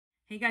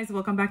Hey guys,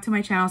 welcome back to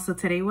my channel. So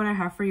today what I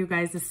have for you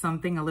guys is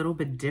something a little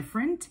bit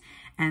different,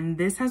 and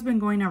this has been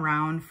going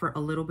around for a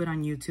little bit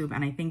on YouTube,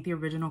 and I think the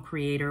original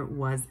creator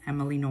was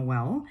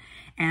Noel,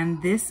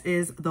 and this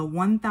is the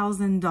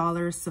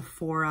 $1,000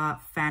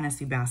 Sephora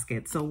fantasy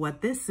basket. So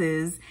what this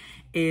is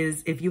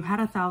if you had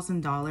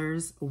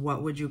 $1,000,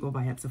 what would you go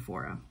buy at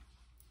Sephora?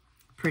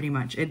 Pretty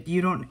much.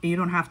 You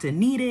don't have to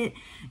need it.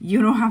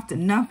 You don't have to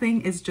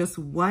nothing. It's just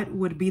what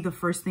would be the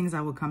first things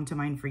that would come to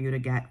mind for you to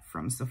get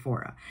from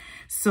Sephora.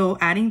 So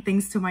adding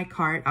things to my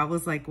cart, I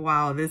was like,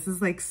 wow, this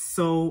is like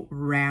so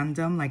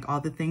random. Like all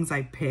the things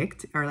I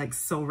picked are like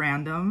so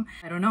random.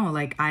 I don't know,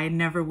 like I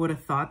never would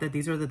have thought that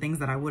these are the things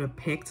that I would have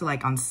picked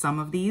like on some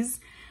of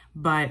these,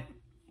 but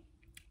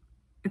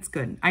it's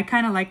good. I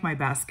kind of like my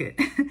basket.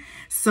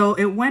 So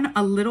it went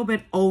a little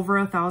bit over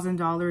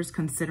 $1,000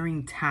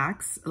 considering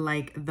tax.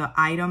 Like the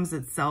items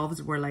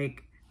itself were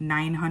like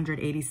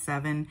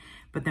 $987,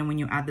 but then when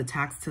you add the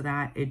tax to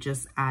that, it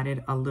just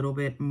added a little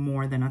bit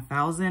more than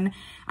 $1,000.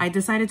 I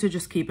decided to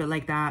just keep it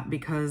like that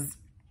because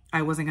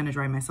I wasn't going to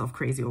drive myself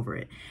crazy over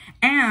it.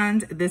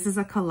 And this is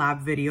a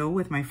collab video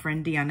with my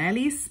friend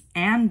Stylist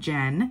and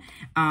Jen.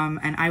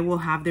 And I will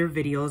have their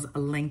videos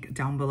linked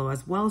down below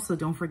as well. So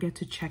don't forget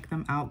to check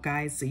them out,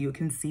 guys, so you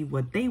can see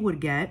what they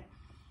would get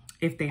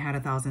if they had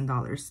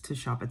 $1,000 to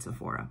shop at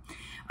Sephora.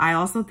 I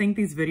also think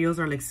these videos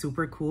are like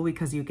super cool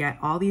because you get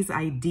all these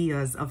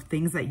ideas of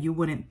things that you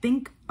wouldn't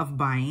think of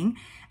buying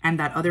and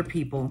that other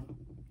people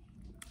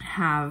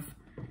have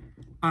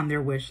on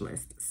their wish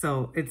list.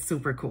 So it's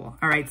super cool.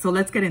 All right, so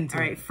let's get into it.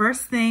 All right,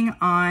 first thing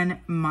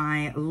on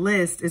my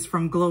list is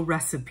from Glow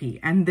Recipe.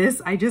 And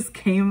this, I just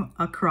came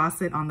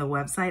across it on the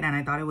website and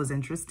I thought it was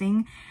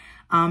interesting.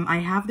 I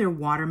have their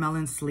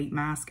watermelon sleep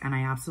mask and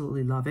I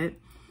absolutely love it.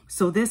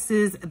 So this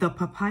is the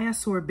Papaya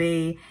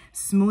Sorbet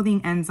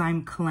Smoothing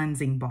Enzyme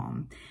Cleansing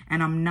Balm.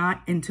 And I'm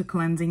not into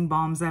cleansing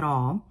balms at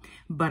all,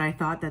 but I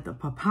thought that the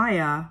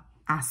papaya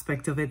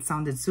aspect of it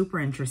sounded super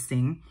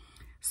interesting.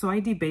 So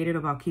I debated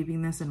about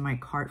keeping this in my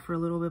cart for a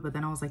little bit, but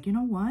then I was like, you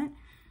know what?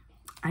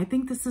 I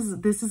think this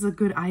is a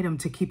good item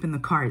to keep in the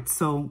cart.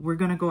 So we're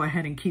gonna go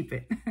ahead and keep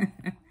it.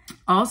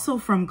 Also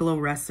from Glow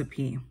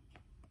Recipe,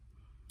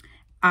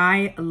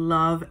 I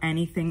love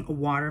anything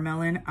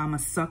watermelon. I'm a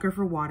sucker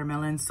for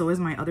watermelon. So is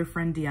my other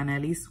friend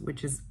Stylist,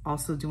 which is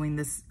also doing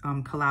this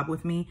collab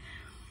with me.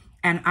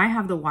 And I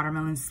have the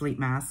watermelon sleep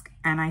mask,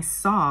 and I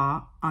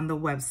saw on the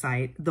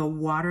website the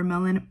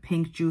watermelon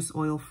pink juice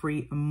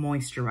oil-free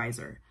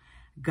moisturizer.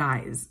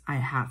 Guys, I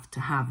have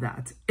to have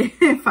that.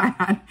 If I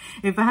had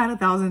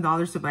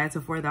 $1,000 to buy at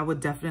Sephora, that would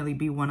definitely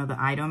be one of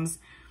the items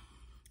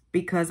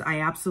because I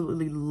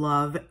absolutely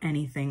love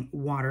anything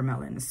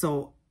watermelon.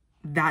 So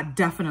that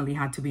definitely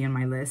had to be in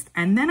my list.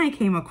 And then I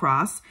came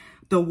across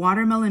the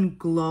Watermelon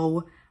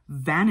Glow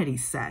Vanity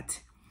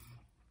Set.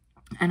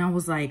 And I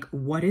was like,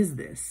 what is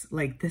this?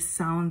 Like, this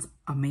sounds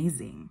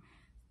amazing.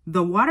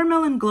 The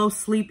Watermelon Glow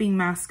Sleeping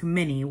Mask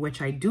Mini,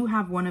 which I do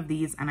have one of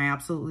these and I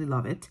absolutely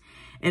love it.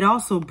 It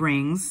also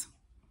brings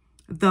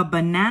the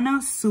Banana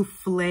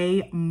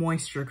Souffle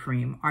Moisture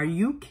Cream. Are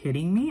you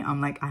kidding me?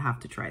 I'm like, I have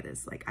to try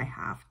this. Like, I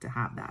have to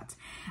have that.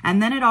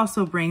 And then it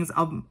also brings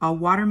a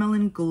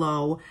Watermelon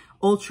Glow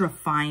Ultra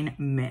Fine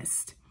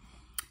Mist.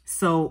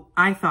 So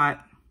I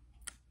thought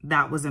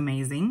that was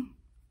amazing.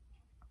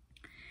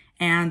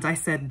 And I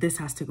said, this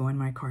has to go in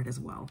my cart as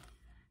well.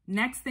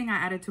 Next thing I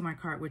added to my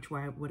cart, which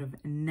I would have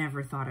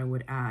never thought I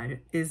would add,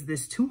 is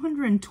this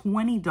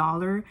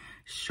 $220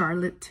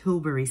 Charlotte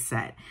Tilbury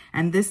set.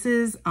 And this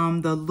is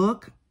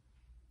the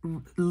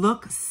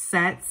Look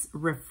Sets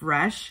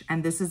Refresh,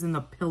 and this is in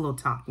the pillow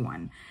top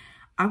one.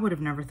 I would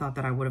have never thought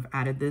that I would have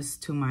added this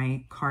to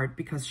my cart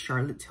because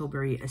Charlotte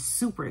Tilbury is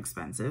super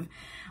expensive.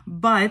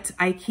 But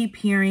I keep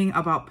hearing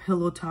about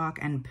Pillow Talk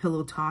and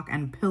Pillow Talk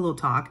and Pillow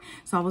Talk.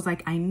 So I was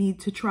like, I need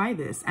to try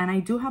this. And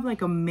I do have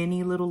like a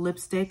mini little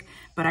lipstick,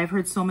 but I've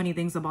heard so many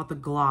things about the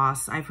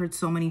gloss. I've heard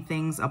so many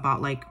things about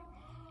like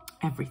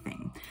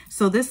everything.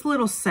 So this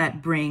little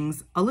set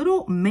brings a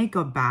little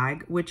makeup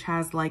bag, which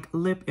has like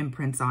lip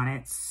imprints on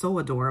it. So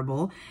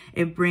adorable.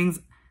 It brings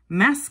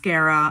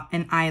mascara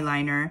and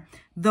eyeliner,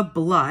 the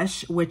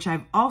blush, which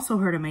I've also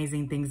heard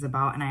amazing things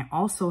about and I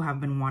also have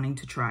been wanting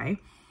to try,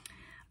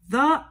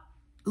 the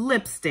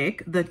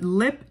lipstick, the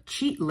Lip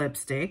Cheat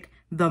lipstick,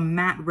 the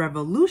Matte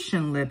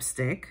Revolution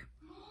lipstick,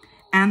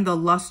 and the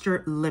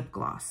Luster lip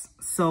gloss.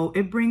 So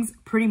it brings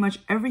pretty much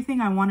everything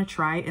I want to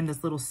try in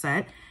this little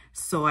set.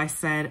 So I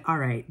said, all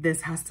right,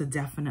 this has to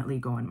definitely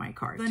go in my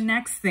cart. The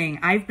next thing,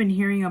 I've been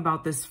hearing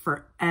about this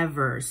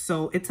forever.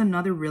 So it's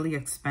another really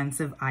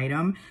expensive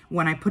item.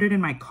 When I put it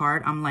in my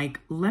cart, I'm like,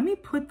 let me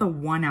put the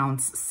 1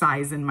 ounce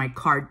size in my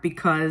cart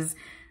because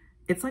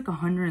it's like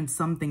 $100 and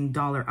something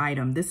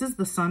item. This is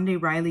the Sunday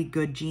Riley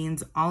Good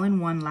Genes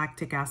all-in-one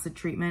lactic acid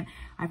treatment.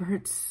 I've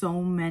heard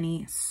so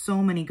many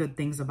good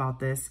things about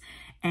this.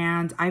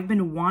 And I've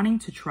been wanting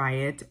to try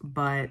it,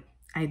 but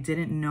I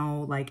didn't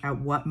know like at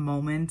what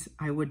moment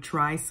I would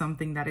try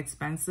something that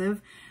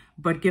expensive.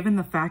 But given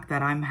the fact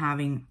that I'm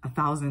having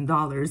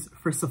 $1,000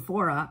 for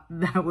Sephora,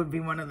 that would be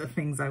one of the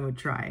things I would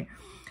try.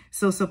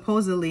 So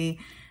supposedly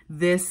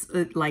this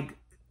like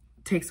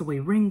takes away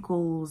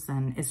wrinkles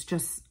and it's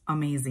just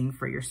amazing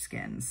for your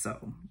skin.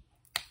 So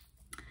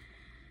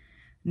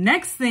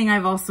next thing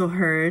I've also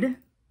heard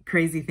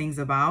crazy things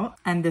about,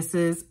 and this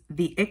is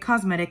the It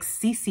Cosmetics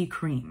CC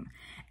cream.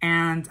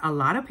 And a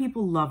lot of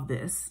people love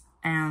this.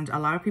 And a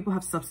lot of people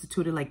have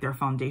substituted like their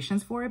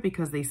foundations for it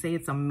because they say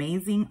it's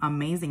amazing,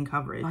 amazing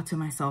coverage. I thought to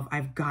myself,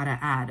 I've got to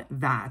add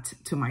that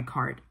to my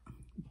cart.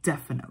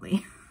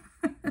 Definitely.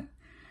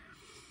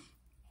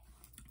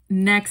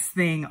 Next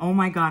thing, oh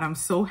my God, I'm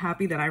so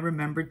happy that I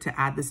remembered to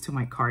add this to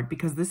my cart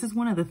because this is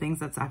one of the things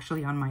that's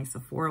actually on my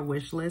Sephora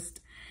wish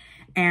list.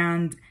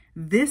 And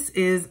this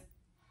is,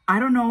 I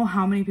don't know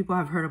how many people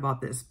have heard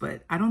about this,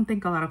 but I don't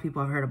think a lot of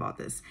people have heard about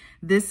this.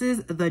 This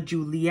is the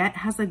Juliette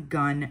Has a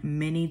Gun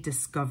mini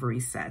discovery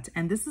set.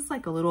 And this is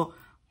like a little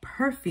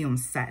perfume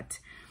set.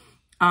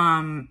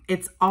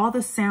 It's all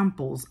the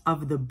samples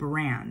of the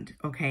brand,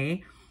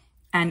 okay?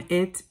 And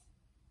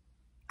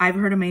I've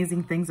heard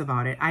amazing things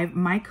about it.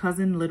 My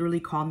cousin literally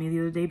called me the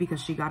other day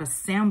because she got a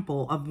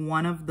sample of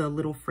one of the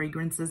little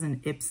fragrances in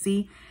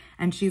Ipsy.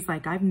 And she's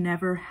like, I've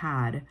never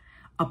had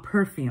a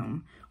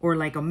perfume or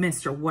like a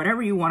mist or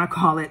whatever you want to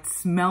call it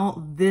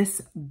smell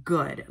this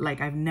good. Like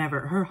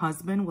her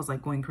husband was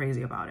like going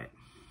crazy about it.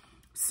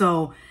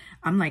 So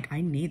I'm like,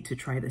 I need to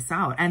try this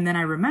out. And then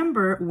I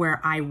remember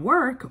where I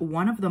work,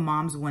 one of the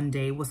moms one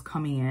day was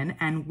coming in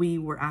and we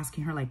were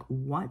asking her like,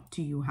 what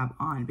do you have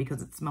on?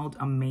 Because it smelled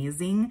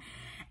amazing.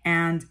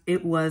 And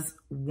it was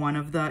one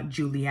of the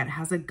Juliette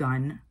Has a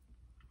Gun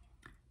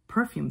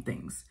perfume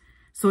things.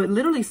 So it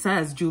literally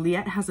says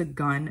Juliette Has a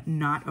Gun,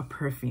 not a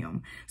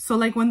perfume. So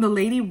like when the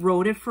lady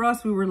wrote it for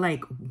us, we were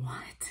like,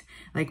 what?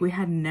 Like we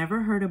had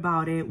never heard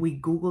about it. We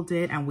Googled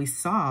it and we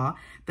saw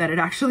that it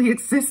actually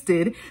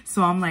existed.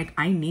 So I'm like,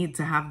 I need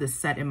to have this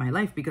set in my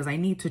life because I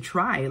need to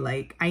try,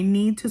 like I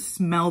need to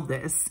smell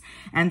this.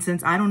 And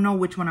since I don't know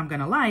which one I'm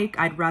gonna like,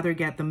 I'd rather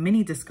get the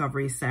mini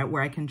discovery set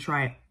where I can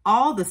try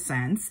all the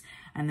scents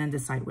and then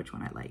decide which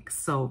one I like.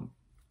 So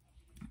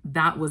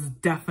that was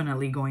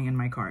definitely going in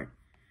my cart.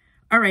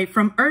 All right,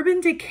 from Urban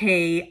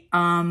Decay,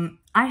 I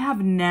have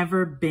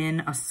never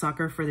been a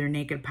sucker for their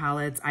naked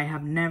palettes. I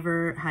have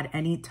never had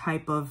any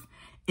type of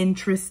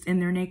interest in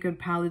their naked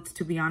palettes,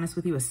 to be honest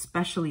with you,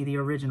 especially the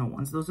original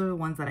ones. Those are the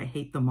ones that I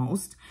hate the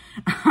most.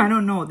 I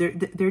don't know.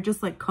 They're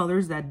just like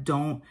colors that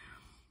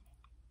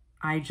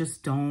I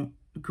just don't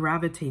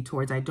gravitate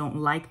towards. I don't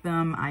like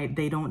them.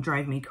 They don't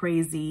drive me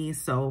crazy.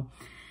 So,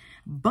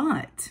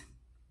 but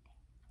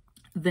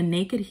the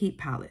Naked Heat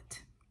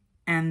palette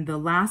and the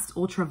last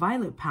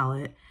Ultraviolet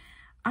palette,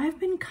 I've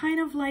been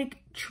kind of like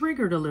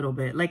triggered a little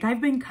bit. Like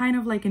I've been kind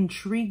of like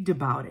intrigued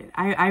about it.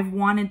 I've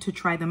wanted to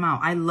try them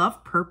out. I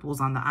love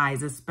purples on the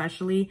eyes,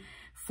 especially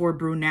for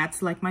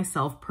brunettes like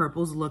myself.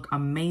 Purples look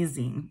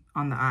amazing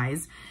on the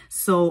eyes.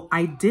 So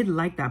I did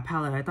like that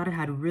palette. I thought it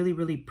had really,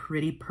 really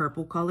pretty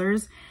purple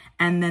colors.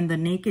 And then the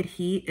Naked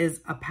Heat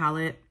is a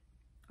palette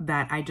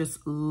that I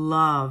just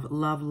love,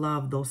 love,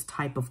 love those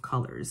type of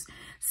colors.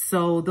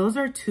 So those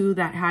are two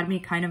that had me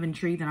kind of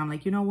intrigued and I'm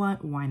like, you know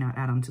what? Why not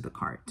add them to the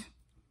cart?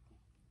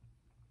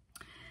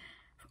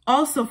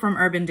 Also from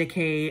Urban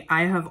Decay,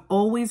 I have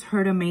always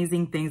heard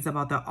amazing things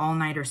about the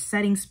All-Nighter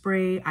Setting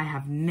Spray. I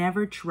have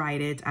never tried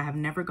it. I have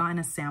never gotten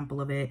a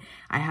sample of it.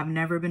 I have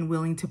never been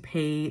willing to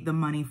pay the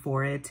money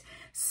for it.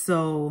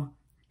 So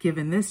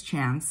given this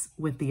chance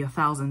with the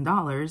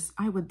 $1,000,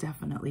 I would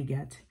definitely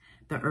get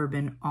the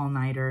Urban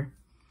All-Nighter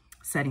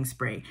Setting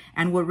Spray.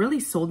 And what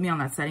really sold me on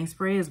that setting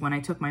spray is when I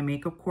took my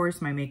makeup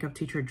course, my makeup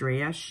teacher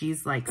Drea,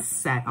 she's like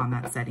set on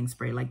that setting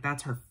spray. Like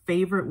that's her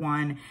favorite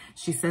one.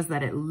 She says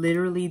that it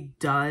literally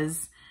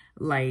does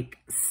like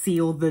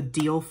seal the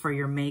deal for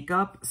your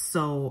makeup.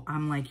 So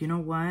I'm like, you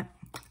know what?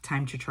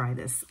 Time to try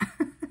this.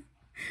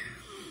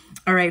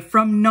 All right,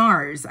 from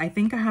NARS. I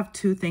think I have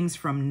two things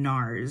from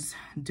NARS.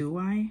 Do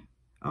I?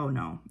 Oh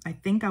no, I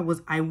think I was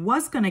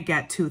gonna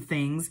get two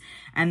things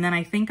and then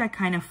I think I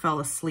kind of fell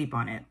asleep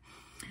on it.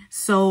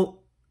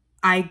 So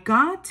I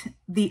got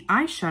the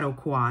eyeshadow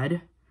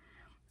quad.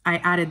 I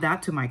added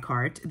that to my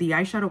cart. The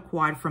eyeshadow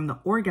quad from the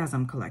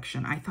Orgasm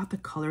collection. I thought the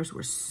colors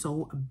were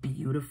so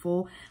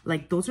beautiful.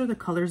 Like those are the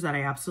colors that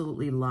I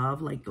absolutely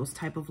love. Like those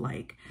type of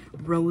like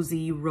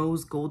rosy,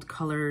 rose gold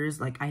colors.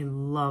 Like I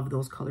love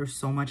those colors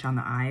so much on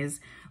the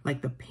eyes.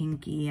 Like the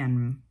pinky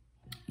and,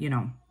 you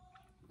know,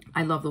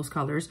 I love those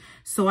colors.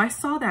 So I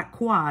saw that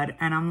quad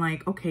and I'm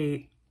like,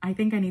 okay, I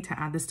think I need to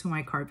add this to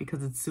my cart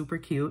because it's super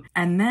cute.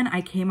 And then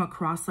I came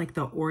across like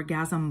the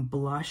Orgasm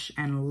blush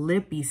and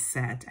lippy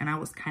set and I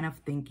was kind of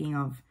thinking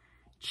of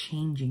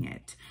changing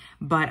it,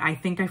 but I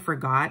think I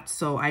forgot.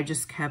 So I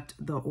just kept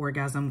the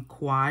Orgasm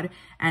quad.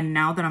 And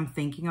now that I'm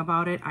thinking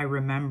about it, I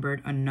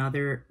remembered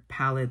another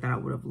palette that I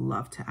would have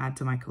loved to add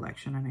to my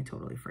collection and I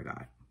totally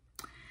forgot.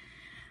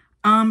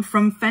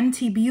 From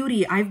Fenty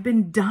Beauty, I've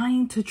been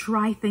dying to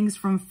try things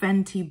from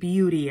Fenty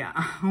Beauty.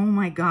 Oh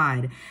my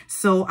God.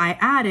 So I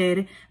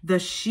added the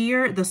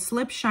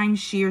Slip Shine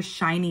Sheer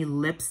Shiny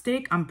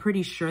Lipstick. I'm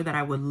pretty sure that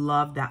I would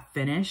love that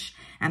finish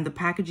and the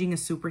packaging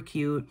is super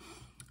cute.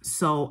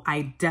 So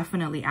I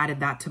definitely added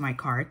that to my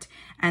cart.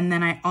 And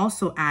then I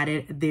also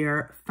added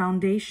their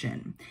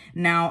foundation.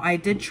 Now, I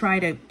did try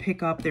to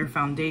pick up their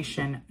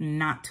foundation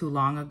not too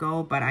long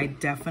ago, but I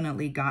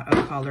definitely got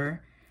a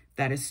color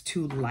that is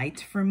too light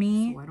for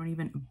me. So I don't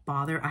even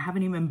bother. I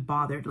haven't even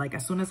bothered. Like,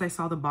 as soon as I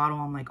saw the bottle,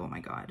 I'm like, oh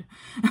my God.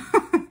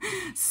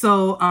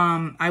 So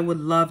I would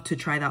love to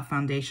try that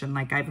foundation.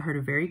 Like, I've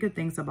heard very good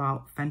things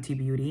about Fenty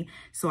Beauty.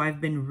 So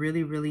I've been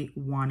really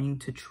wanting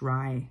to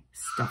try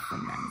stuff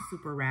from them.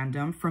 Super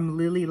random. From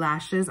Lily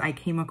Lashes, I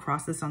came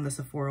across this on the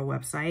Sephora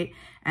website.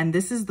 And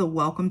this is the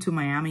Welcome to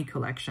Miami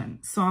collection.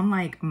 So I'm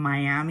like,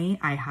 Miami,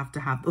 I have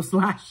to have those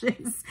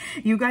lashes.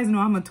 You guys know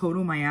I'm a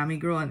total Miami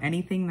girl, and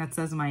anything that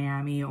says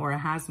Miami or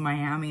has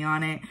Miami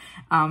on it,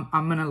 I'm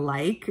gonna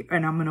like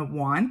and I'm gonna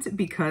want,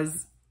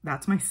 because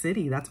that's my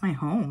city, that's my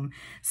home.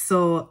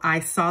 So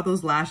I saw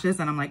those lashes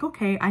and I'm like,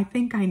 okay, I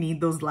think I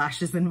need those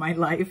lashes in my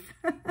life.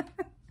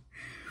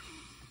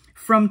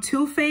 From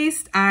Too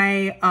Faced,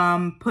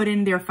 I put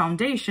in their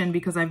foundation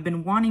because I've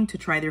been wanting to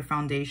try their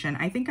foundation.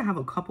 I think I have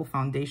a couple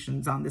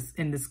foundations on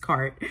in this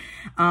cart.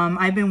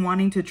 I've been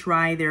wanting to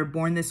try their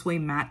Born This Way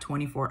Matte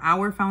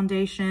 24-Hour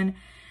Foundation.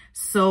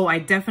 So I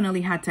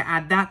definitely had to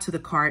add that to the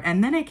cart.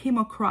 And then I came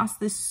across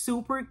this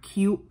super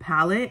cute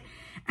palette,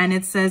 and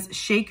it says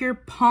Shake Your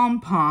Pom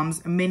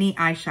Poms Mini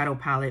Eyeshadow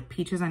Palette,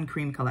 Peaches and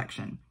Cream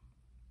Collection.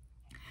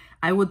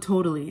 I would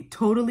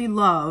totally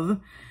love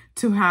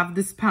to have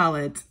this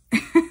palette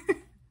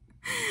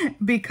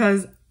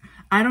because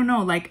I don't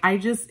know, like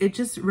it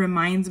just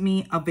reminds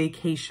me of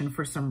vacation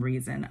for some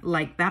reason.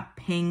 Like that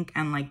pink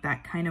and like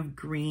that kind of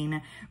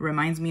green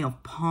reminds me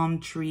of palm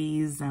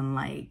trees, and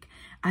like,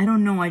 I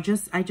don't know, I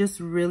just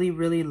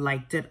really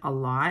liked it a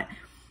lot.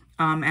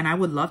 And I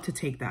would love to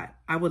take that.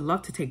 I would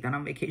love to take that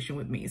on vacation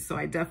with me. So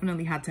I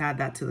definitely had to add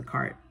that to the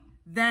cart.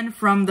 Then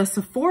from the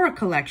Sephora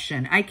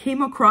collection, I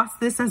came across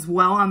this as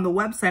well on the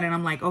website, and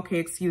I'm like, okay,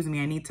 excuse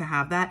me, I need to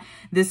have that.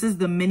 This is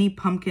the mini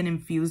pumpkin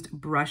infused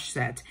brush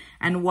set.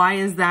 And why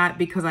is that?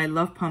 Because I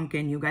love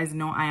pumpkin. You guys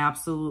know I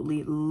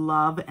absolutely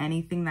love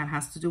anything that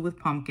has to do with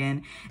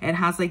pumpkin. It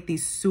has like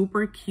these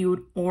super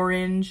cute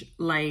orange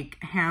like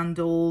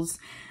handles.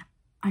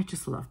 I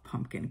just love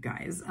pumpkin,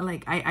 guys.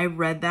 Like I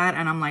read that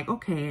and I'm like,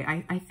 okay,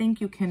 I think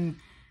you can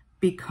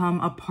become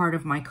a part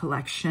of my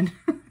collection.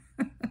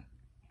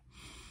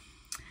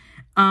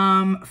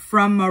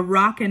 From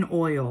Moroccan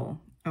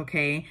Oil,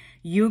 okay?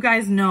 You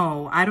guys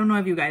know, I don't know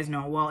if you guys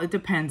know, well, it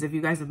depends if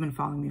you guys have been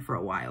following me for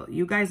a while.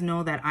 You guys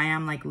know that I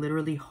am like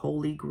literally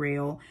holy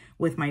grail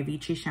with my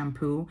Vichy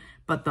shampoo,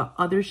 but the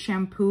other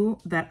shampoo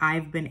that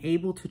I've been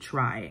able to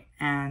try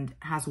and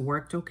has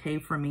worked okay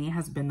for me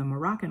has been the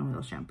Moroccan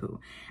Oil shampoo.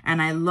 And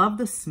I love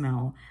the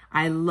smell.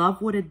 I love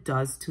what it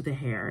does to the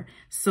hair.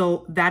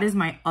 So that is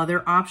my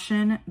other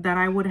option that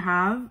I would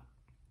have.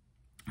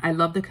 I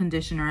love the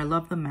conditioner. I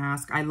love the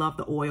mask. I love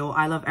the oil.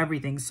 I love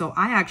everything. So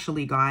I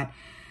actually got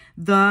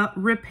the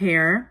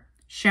repair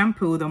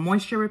shampoo, the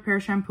moisture repair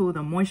shampoo,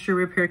 the moisture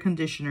repair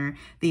conditioner,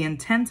 the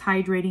intense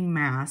hydrating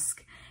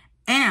mask,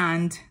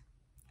 and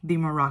the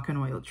Moroccan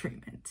oil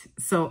treatment.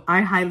 So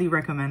I highly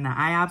recommend that.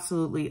 I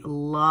absolutely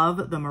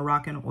love the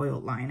Moroccan oil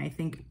line. I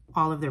think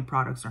all of their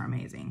products are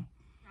amazing.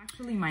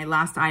 Actually, my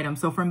last item.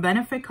 So from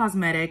Benefit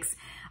Cosmetics,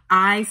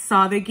 I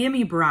saw the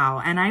Gimme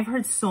Brow, and I've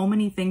heard so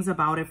many things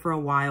about it for a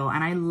while,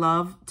 and I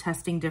love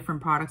testing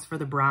different products for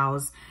the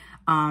brows.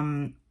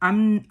 I'm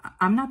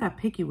not that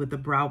picky with the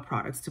brow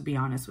products, to be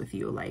honest with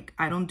you. Like,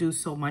 I don't do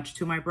so much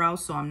to my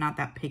brows, so I'm not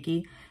that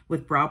picky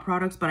with brow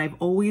products, but I've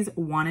always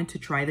wanted to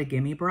try the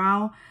Gimme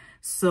Brow.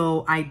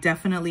 So I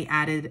definitely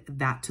added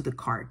that to the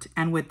cart.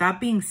 And with that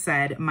being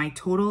said, my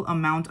total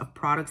amount of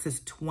products is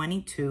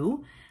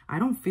 22. I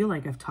don't feel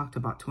like I've talked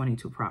about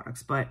 22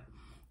 products, but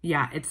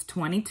yeah, it's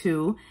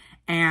 22.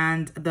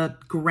 And the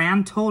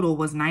grand total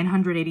was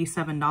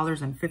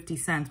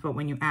 $987.50. But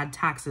when you add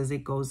taxes,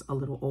 it goes a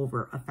little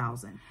over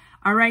 $1,000.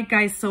 All right,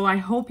 guys. So I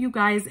hope you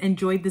guys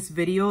enjoyed this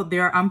video.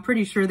 I'm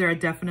pretty sure there are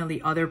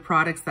definitely other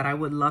products that I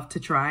would love to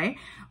try,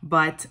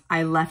 but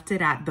I left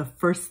it at the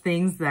first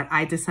things that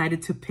I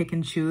decided to pick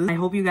and choose. I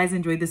hope you guys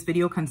enjoyed this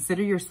video.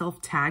 Consider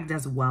yourself tagged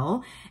as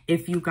well.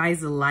 If you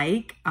guys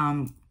like,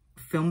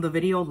 film the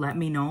video, let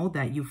me know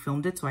that you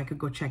filmed it so I could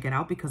go check it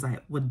out, because I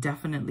would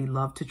definitely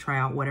love to try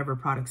out whatever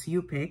products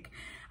you pick.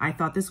 I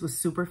thought this was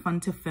super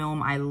fun to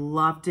film. I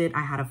loved it.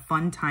 I had a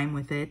fun time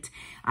with it.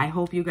 I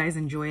hope you guys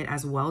enjoy it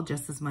as well,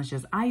 just as much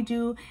as I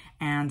do.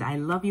 And I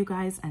love you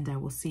guys, and I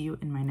will see you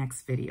in my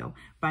next video.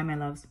 Bye, my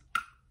loves.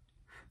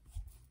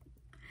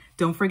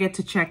 Don't forget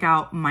to check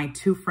out my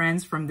two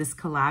friends from this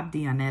collab,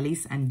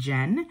 Dianelis and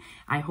Jen.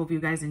 I hope you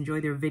guys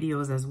enjoy their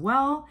videos as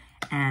well.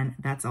 And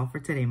that's all for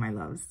today, my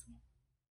loves.